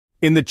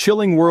In the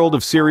chilling world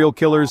of serial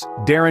killers,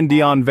 Darren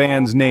Deon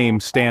Vann's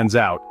name stands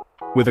out.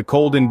 With a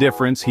cold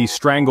indifference, he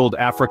strangled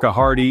Africa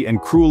Hardy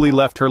and cruelly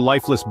left her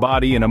lifeless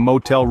body in a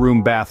motel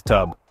room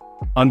bathtub.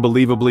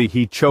 Unbelievably,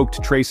 he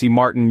choked Tracy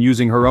Martin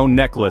using her own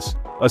necklace,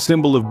 a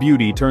symbol of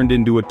beauty turned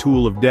into a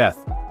tool of death.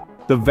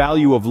 The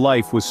value of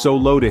life was so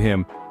low to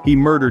him, he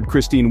murdered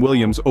Christine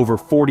Williams over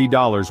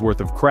 $40 worth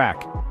of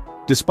crack.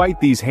 Despite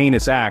these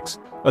heinous acts,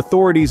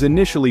 authorities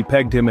initially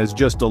pegged him as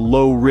just a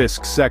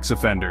low-risk sex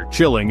offender.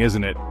 Chilling,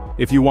 isn't it?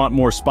 If you want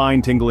more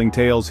spine-tingling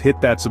tales, hit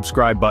that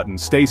subscribe button.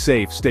 Stay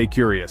safe, stay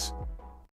curious.